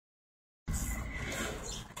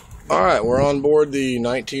Alright, we're on board the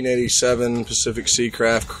 1987 Pacific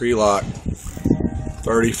Seacraft Crealock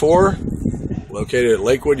 34, located at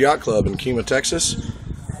Lakewood Yacht Club in Kemah, Texas.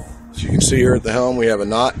 As you can see here at the helm, we have a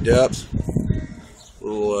knot depth,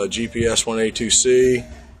 little GPS 182C.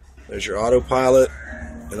 There's your autopilot,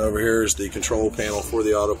 and over here is the control panel for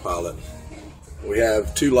the autopilot. We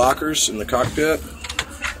have two lockers in the cockpit.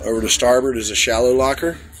 Over to starboard is a shallow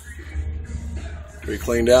locker. Pretty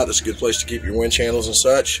cleaned out. That's a good place to keep your winch handles and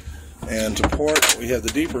such. And to port, we have the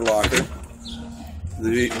deeper locker.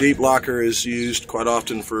 The deep locker is used quite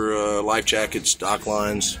often for life jackets, dock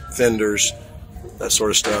lines, fenders, that sort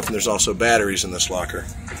of stuff. And there's also batteries in this locker.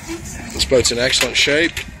 This boat's in excellent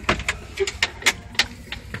shape.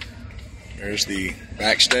 There's the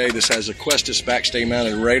backstay. This has a Questus backstay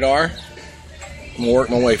mounted radar. I'm going to work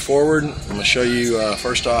my way forward. I'm going to show you,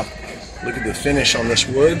 first off, look at the finish on this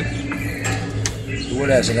wood. The wood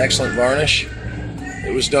has an excellent varnish.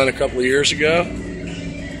 It was done a couple of years ago.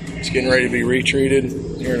 It's getting ready to be retreated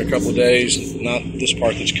here in a couple of days. Not this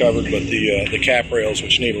part that's covered, but the cap rails,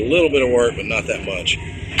 which need a little bit of work, but not that much.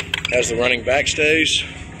 It has the running backstays.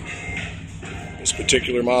 This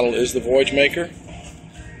particular model is the Voyage Maker.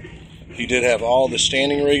 He did have all the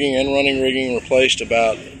standing rigging and running rigging replaced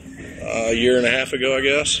about a year and a half ago, I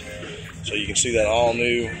guess. So you can see that all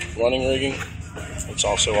new running rigging. It's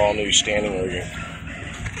also all new standing rigging.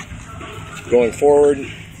 Going forward,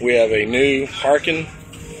 we have a new Harken.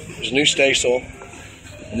 There's a new staysail,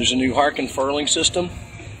 and there's a new Harken furling system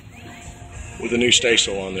with a new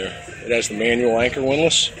staysail on there. It has the manual anchor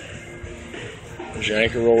windlass. There's your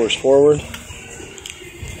anchor rollers forward.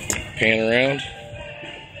 Pan around.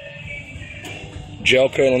 Gel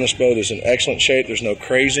coat on this boat is in excellent shape. There's no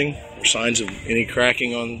crazing or signs of any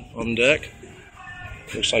cracking on deck.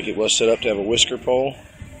 Looks like it was set up to have a whisker pole.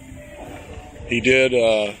 He did,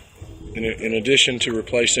 in addition to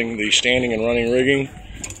replacing the standing and running rigging,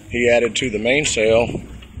 he added to the mainsail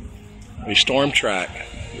a storm track.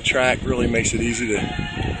 The track really makes it easy to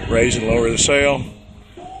raise and lower the sail.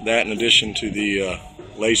 That in addition to the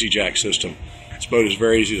lazy jack system. This boat is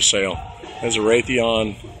very easy to sail. It has a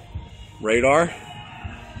Raytheon radar.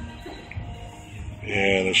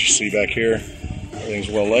 And as you see back here, everything's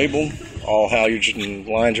well labeled. All halyards and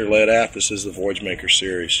lines are led aft. This is the Voyage Maker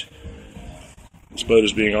series. This boat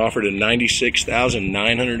is being offered at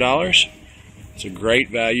 $96,900. It's a great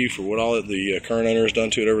value for what all the current owner has done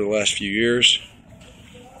to it over the last few years.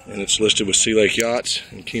 And it's listed with Sea Lake Yachts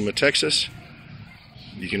in Kemah, Texas.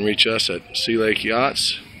 You can reach us at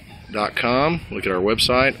sealakeyachts.com. Look at our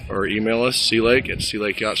website or email us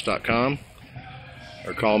sealake@sealakeyachts.com.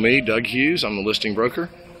 Or call me, Doug Hughes. I'm the listing broker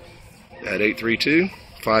at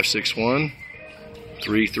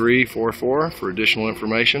 832-561-3344 for additional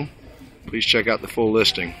information. Please check out the full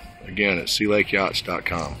listing, again, at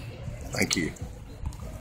sealakeyachts.com. Thank you.